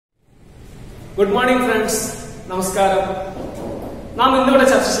Good morning, friends. Namaskaram. നാം ഇന്നിവിടെ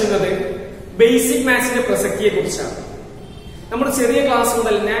ചർച്ച ചെയ്യുന്നത് ബേസിക് മാത്സിന്റെ പ്രസക്തിയെക്കുറിച്ചാണ്. നമ്മൾ ചെറിയ ക്ലാസ്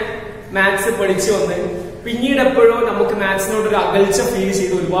മുതൽ തന്നെ മാത്സ് പഠിച്ചു വന്ന് പിന്നീട് എപ്പോഴോ നമുക്ക് മാത്സിനോട് ഒരു അകൽച്ച ഫീൽ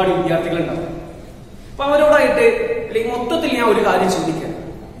ചെയ്ത ഒരുപാട് വിദ്യാർത്ഥികളുണ്ടാവും. അപ്പൊ അവരോടായിട്ട് അല്ലെങ്കിൽ മൊത്തത്തിൽ ഞാൻ ഒരു കാര്യം ചോദിക്കാം.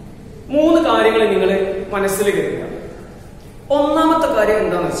 3 കാര്യങ്ങൾ നിങ്ങൾ മനസ്സിൽ കരുതുക. ഒന്നാമത്തെ കാര്യം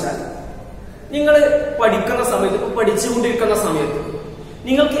എന്താണെന്ന് വെച്ചാൽ, നിങ്ങൾ പഠിക്കുന്ന സമയത്ത്, പഠിച്ചുകൊണ്ടിരിക്കുന്ന സമയത്ത്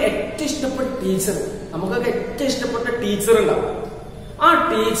നിങ്ങൾക്ക് ഏറ്റവും ഇഷ്ടപ്പെട്ട ടീച്ചർ, നമുക്കൊക്കെ ഏറ്റവും ഇഷ്ടപ്പെട്ട ടീച്ചർ ഉണ്ടാവും. ആ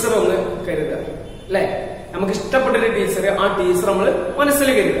ടീച്ചർ ഒന്ന് കരുതുക, അല്ലെ? നമുക്ക് ഇഷ്ടപ്പെട്ട ഒരു ടീച്ചർ, ആ ടീച്ചർ നമ്മൾ മനസ്സിൽ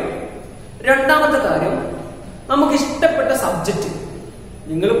കരുതുക. രണ്ടാമത്തെ കാര്യം, നമുക്ക് ഇഷ്ടപ്പെട്ട സബ്ജക്ട്,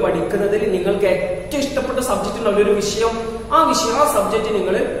 നിങ്ങൾ പഠിക്കുന്നതിൽ നിങ്ങൾക്ക് ഏറ്റവും ഇഷ്ടപ്പെട്ട സബ്ജക്ട് ഉണ്ടാവും, ഒരു വിഷയം, ആ സബ്ജക്ട്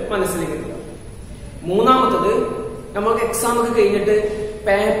നിങ്ങൾ മനസ്സിൽ കരുതുക. മൂന്നാമത്തത്, നമുക്ക് എക്സാം ഒക്കെ കഴിഞ്ഞിട്ട്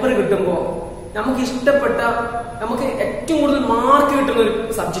പേപ്പർ കിട്ടുമ്പോ നമുക്ക് ഇഷ്ടപ്പെട്ട, നമുക്ക് ഏറ്റവും കൂടുതൽ മാർക്ക് കിട്ടുന്ന ഒരു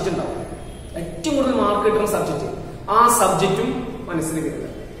സബ്ജക്ട് ഉണ്ടാവും, ഏറ്റവും കൂടുതൽ മാർക്ക് കിട്ടുന്ന സബ്ജക്ട്, ആ സബ്ജക്റ്റും മനസ്സിൽ കരുതുക.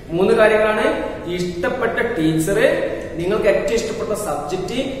 3 കാര്യങ്ങളാണ്: ഇഷ്ടപ്പെട്ട ടീച്ചർ, നിങ്ങൾക്ക് ഏറ്റവും ഇഷ്ടപ്പെട്ട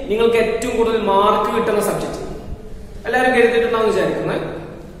സബ്ജക്ട്, നിങ്ങൾക്ക് ഏറ്റവും കൂടുതൽ മാർക്ക് കിട്ടുന്ന സബ്ജക്ട്. എല്ലാവരും കരുതിയിട്ടുണ്ടാവും വിചാരിക്കുന്നത്.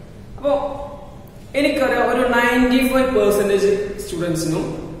 അപ്പോ എനിക്കറിയാം, ഒരു 95% സ്റ്റുഡൻസിനും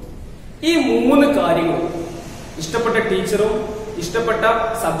ഈ 3 കാര്യങ്ങളും, ഇഷ്ടപ്പെട്ട ടീച്ചറും ഇഷ്ടപ്പെട്ട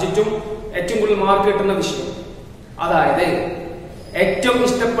സബ്ജക്റ്റും ഏറ്റവും കൂടുതൽ മാർക്ക് കിട്ടുന്ന വിഷയം, അതായത് ഏറ്റവും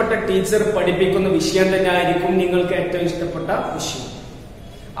ഇഷ്ടപ്പെട്ട ടീച്ചർ പഠിപ്പിക്കുന്ന വിഷയം തന്നെ ആയിരിക്കും നിങ്ങൾക്ക് ഏറ്റവും ഇഷ്ടപ്പെട്ട വിഷയം.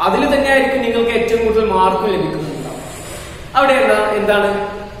 അതിൽ തന്നെ ആയിരിക്കും നിങ്ങൾക്ക് ഏറ്റവും കൂടുതൽ മാർക്ക് ലഭിക്കുന്നുണ്ടാവും. അവിടെ എന്താണ്,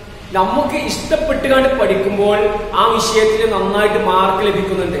 നമുക്ക് ഇഷ്ടപ്പെട്ടുകൊണ്ട് പഠിക്കുമ്പോൾ ആ വിഷയത്തിൽ നന്നായിട്ട് മാർക്ക്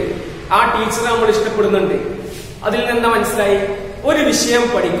ലഭിക്കുന്നുണ്ട്, ആ ടീച്ചറെ നമ്മൾ ഇഷ്ടപ്പെടുന്നുണ്ട്. അതിൽ നിന്ന് മനസ്സിലായി, ഒരു വിഷയം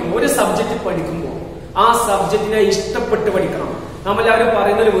പഠിക്കുമ്പോൾ, ഒരു സബ്ജക്ട് പഠിക്കുമ്പോൾ ആ സബ്ജക്റ്റിനെ ഇഷ്ടപ്പെട്ട് പഠിക്കണം. നമ്മളെല്ലാവരും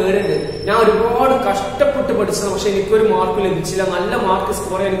പറയുന്ന ഒരു വേർഡുണ്ട്, ഞാൻ ഒരുപാട് കഷ്ടപ്പെട്ട് പഠിച്ചത്, പക്ഷെ എനിക്കൊരു മാർക്ക് ലഭിച്ചില്ല, നല്ല മാർക്ക്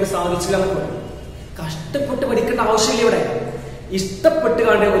സ്കോർ ചെയ്യാൻ എനിക്ക് സാധിച്ചില്ല എന്ന് പറയും. കഷ്ടപ്പെട്ട് പഠിക്കേണ്ട ആവശ്യമില്ല. ഇവിടെ ഇഷ്ടപ്പെട്ട്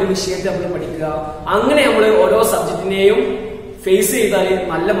കണ്ട് ഒരു വിഷയത്തെ നമ്മൾ പഠിക്കുക. അങ്ങനെ നമ്മൾ ഓരോ സബ്ജക്റ്റിനെയും ഫേസ് ചെയ്താൽ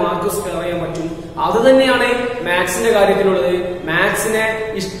നല്ല മാർക്ക് സ്കോർ ചെയ്യാൻ പറ്റും. അത് തന്നെയാണ് മാത്സിന്റെ കാര്യത്തിലുള്ളത്. മാത്സിനെ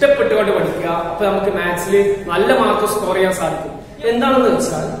ഇഷ്ടപ്പെട്ടുകൊണ്ട് പഠിക്കുക, അപ്പൊ നമുക്ക് മാത്സിൽ നല്ല മാർക്ക് സ്കോർ ചെയ്യാൻ സാധിക്കും. എന്താണെന്ന്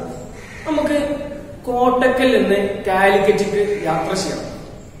വെച്ചാൽ, നമുക്ക് കോട്ടക്കൽ നിന്ന് കാലിക്കറ്റിക്ക് യാത്ര ചെയ്യണം.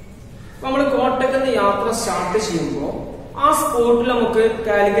 നമ്മൾ കോട്ടക്കൽ നിന്ന് യാത്ര സ്റ്റാർട്ട് ചെയ്യുമ്പോൾ ആ സ്പോട്ടിൽ നമുക്ക്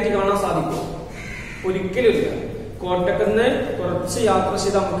കാലിക്കറ്റ് കാണാൻ സാധിക്കും? ഒരിക്കലും ഇല്ല. കോട്ടക്കൽ നിന്ന് കുറച്ച് യാത്ര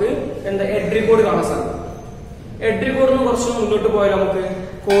ചെയ്ത് നമുക്ക് എഡ്രിക്കോട് കാണാൻ സാധിക്കും. എഡ്രിക്കോട് നിന്ന് കുറച്ചും മുന്നോട്ട് പോയാൽ നമുക്ക്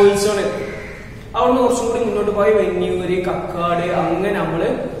കോഴിച്ചോൺ എത്തും. അവിടുന്ന് കുറച്ചും കൂടി മുന്നോട്ട് പോയി വെന്നിയൂര്, കക്കാട്, അങ്ങനെ നമ്മള്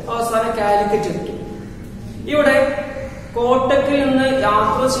അവസാനം കാലിക്കറ്റ് എത്തും. ഇവിടെ കോട്ടക്കിൽ നിന്ന്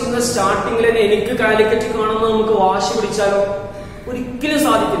യാത്ര ചെയ്യുന്ന സ്റ്റാർട്ടിങ്ങിൽ തന്നെ എനിക്ക് കാലിക്കറ്റ് കാണുന്നത് നമുക്ക് വാശി പിടിച്ചാലോ? ഒരിക്കലും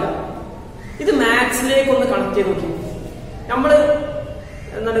സാധിക്കില്ല. ഇത് മാത്സിലേക്ക് ഒന്ന് കണക്ട് ചെയ്ത് നോക്കി. നമ്മള്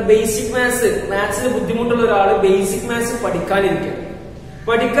ബേസിക് മാത്സിന് ബുദ്ധിമുട്ടുള്ള ഒരാള് ബേസിക് മാത്സ്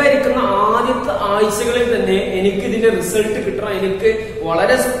പഠിക്കാനിരിക്കുന്ന ആദ്യത്തെ ആഴ്ചകളിൽ തന്നെ എനിക്ക് ഇതിന്റെ റിസൾട്ട് കിട്ടണം, എനിക്ക്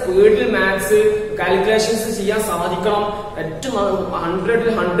വളരെ സ്പീഡിൽ മാത്സ് കാൽക്കുലേഷൻസ് ചെയ്യാൻ സാധിക്കണം, ഏറ്റവും 100ൽ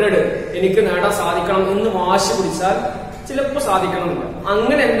 100 എനിക്ക് നേടാൻ സാധിക്കണം എന്ന് വാശി പിടിച്ചാൽ ചിലപ്പോൾ സാധിക്കണമെന്നില്ല.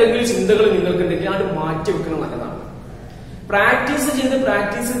 അങ്ങനെ എന്തെങ്കിലും ചിന്തകൾ നിങ്ങൾക്കുണ്ടെങ്കിൽ അത് മാറ്റി വെക്കണം, നല്ലതാണ്. പ്രാക്ടീസ്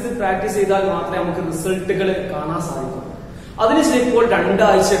ചെയ്താൽ മാത്രമേ നമുക്ക് റിസൾട്ടുകൾ കാണാൻ സാധിക്കൂ. അതിന് ചിലപ്പോൾ 2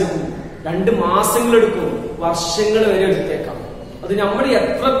 ആഴ്ച എടുക്കും, 2 മാസങ്ങൾ എടുക്കും, വർഷങ്ങൾ വരെ എടുത്തേക്കാം. അത് നമ്മൾ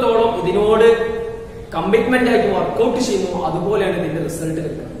എത്രത്തോളം ഇതിനോട് കമ്മിറ്റ്മെന്റ് ആയിട്ട് വർക്ക്ഔട്ട് ചെയ്യുന്നു, അതുപോലെയാണ് ഇതിന്റെ റിസൾട്ട്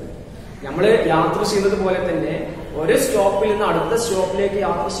കിട്ടുന്നത്. നമ്മൾ യാത്ര ചെയ്യുന്നത് പോലെ തന്നെ ഒരു സ്റ്റോപ്പിൽ നിന്ന് അടുത്ത സ്റ്റോപ്പിലേക്ക്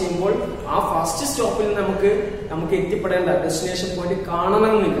യാത്ര ചെയ്യുമ്പോൾ ആ ഫസ്റ്റ് സ്റ്റോപ്പിൽ നിന്ന് നമുക്ക് എത്തിപ്പെടേണ്ട ഡെസ്റ്റിനേഷൻ പോയിന്റ്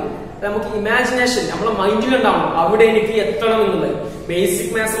കാണണമെന്നില്ല. നമുക്ക് ഇമാജിനേഷൻ നമ്മുടെ മൈൻഡിലുണ്ടാവണം, അവിടെ എനിക്ക് എത്തണം എന്നുള്ളത്.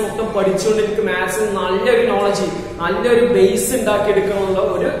 ബേസിക് മാത്സ് മൊത്തം പഠിച്ചുകൊണ്ട് എനിക്ക് മാത്സിൽ നല്ലൊരു നോളജ്, നല്ലൊരു ബേസ്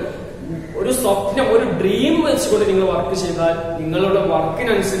ഉണ്ടാക്കിയെടുക്കണമെന്നുള്ള ഒരു സ്വപ്നം, ഒരു ഡ്രീം വെച്ചുകൊണ്ട് നിങ്ങൾ വർക്ക് ചെയ്താൽ നിങ്ങളുടെ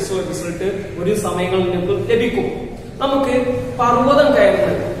വർക്കിനനുസരിച്ചുള്ള റിസൾട്ട് ഒരു സമയങ്ങളിൽ നിങ്ങൾക്ക് ലഭിക്കും. നമുക്ക് പർവ്വതം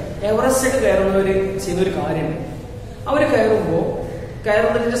കയറുന്നത്, എവറസ്റ്റ് ഒക്കെ കയറുന്നവര് ചെയ്യുന്നൊരു കാര്യമുണ്ട്. അവര്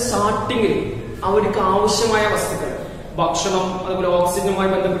കയറുന്നതിന്റെ സ്റ്റാർട്ടിങ്ങിൽ അവർക്ക് ആവശ്യമായ വസ്തുക്കൾ, ഭക്ഷണം, അതുപോലെ ഓക്സിജനുമായി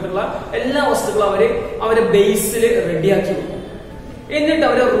ബന്ധപ്പെട്ടുള്ള എല്ലാ വസ്തുക്കളും അവരെ ബേസിൽ റെഡിയാക്കി വെക്കും. എന്നിട്ട്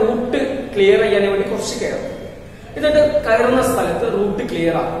അവരെ റൂട്ട് ക്ലിയർ ചെയ്യാൻ വേണ്ടി കുറച്ച് കയറും. എന്നിട്ട് കയറുന്ന സ്ഥലത്ത് റൂട്ട്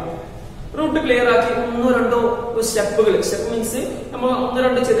ക്ലിയർ ആക്കി 1-2 സ്റ്റെപ്പുകൾ, സ്റ്റെപ്പ് മീൻസ് നമ്മൾ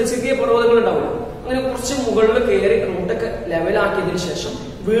 1-2 ചെറിയ പർവ്വതങ്ങൾ ഉണ്ടാവുമല്ലോ, അങ്ങനെ കുറച്ച് മുകളിൽ കയറി റൂട്ടൊക്കെ ലെവലാക്കിയതിനു ശേഷം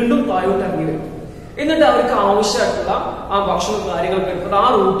വീണ്ടും താഴോട്ട് ഇറങ്ങി വരും. എന്നിട്ട് അവർക്ക് ആവശ്യമായിട്ടുള്ള ആ ഭക്ഷണ കാര്യങ്ങളൊക്കെ എടുത്തിട്ട് ആ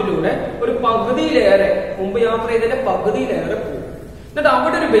റൂട്ടിലൂടെ ഒരു പകുതിയിലേറെ, മുമ്പ് യാത്ര ചെയ്തതിന്റെ പകുതിയിലേറെ പോകും. എന്നിട്ട്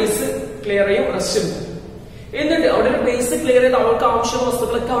അവിടെ ഒരു ബേസ് ക്ലിയർ ചെയ്യും, റെസ്റ്റ് എടുക്കും. എന്നിട്ട് അവിടെ ഒരു ബേസ് ക്ലിയർ ചെയ്ത് അവർക്ക് ആവശ്യമുള്ള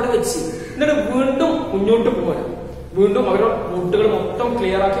വസ്തുക്കളൊക്കെ അവിടെ വെച്ച് എന്നിട്ട് വീണ്ടും മുന്നോട്ട് പോകണം. വീണ്ടും അവരുടെ റൂട്ടുകൾ മൊത്തം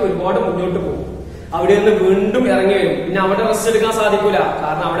ക്ലിയർ ആക്കി ഒരുപാട് മുന്നോട്ട് പോകും. അവിടെ നിന്ന് വീണ്ടും ഇറങ്ങി വരും. പിന്നെ അവിടെ റെസ്റ്റ് എടുക്കാൻ സാധിക്കൂല,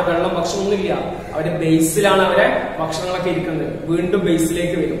 കാരണം അവിടെ വെള്ളം ഭക്ഷണമൊന്നുമില്ല. അവരുടെ ബേസിലാണ് അവരെ ഭക്ഷണങ്ങളൊക്കെ ഇരിക്കുന്നത്. വീണ്ടും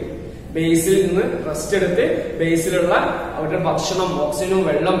ബേസിലേക്ക് വരും. ബേസിൽ നിന്ന് റെസ്റ്റ് എടുത്ത് ബേസിലുള്ള അവരുടെ ഭക്ഷണം, ഓക്സിജനും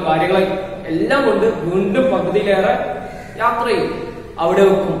വെള്ളം കാര്യങ്ങൾ എല്ലാം കൊണ്ട് വീണ്ടും പകുതിയിലേറെ യാത്ര ചെയ്യും. അവിടെ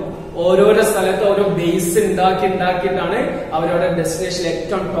വെക്കും. ഓരോരോ സ്ഥലത്ത് ഓരോ ബേസ് ഉണ്ടാക്കിയിട്ടാണ് അവരവരുടെ ഡെസ്റ്റിനേഷൻ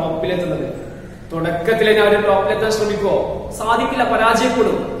ഏറ്റവും ടോപ്പിലെത്തുന്നത്. തുടക്കത്തിൽ തന്നെ അവർ ടോപ്പിലെത്താൻ ശ്രമിക്കുമോ? സാധിക്കില്ല,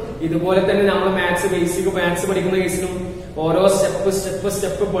 പരാജയപ്പെടും. ഇതുപോലെ തന്നെ നമ്മൾ ബേസിക് മാത്സ് പഠിക്കുന്ന കേസിലും ഓരോ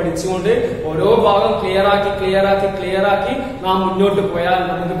സ്റ്റെപ്പ് പഠിച്ചുകൊണ്ട് ഓരോ ഭാഗം ക്ലിയർ ആക്കി നാം മുന്നോട്ട് പോയാൽ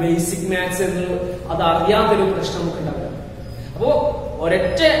നമുക്ക് ബേസിക് മാത്സ് എന്ന് അത് അറിയാത്തൊരു പ്രശ്നം നമുക്ക് ഉണ്ടാവില്ല. അപ്പോ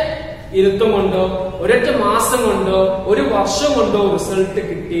ഒരൊറ്റ ഇരുത്തം കൊണ്ടോ ഒരൊറ്റ മാസം കൊണ്ടോ ഒരു വർഷം കൊണ്ടോ റിസൾട്ട്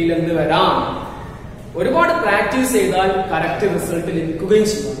കിട്ടിയില്ലെന്ന് വരാം. ഒരുപാട് പ്രാക്ടീസ് ചെയ്താൽ കറക്റ്റ് റിസൾട്ട് ലഭിക്കുകയും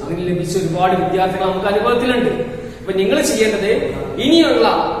ചെയ്യും. അങ്ങനെ ലഭിച്ച ഒരുപാട് വിദ്യാർത്ഥികൾ നമുക്ക് അനുഭവത്തിലുണ്ട്. അപ്പൊ നിങ്ങൾ ചെയ്യേണ്ടത് ഇനിയുള്ള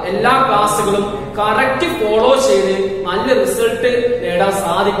എല്ലാ ക്ലാസ്സുകളും കറക്റ്റ് ഫോളോ ചെയ്ത് നല്ല റിസൾട്ട് നേടാൻ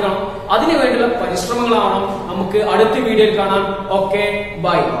സാധിക്കണം. അതിനുവേണ്ടിയുള്ള പരിശ്രമങ്ങളാണ് നമുക്ക് അടുത്ത വീഡിയോയിൽ കാണാം. Okay,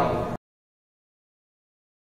 by.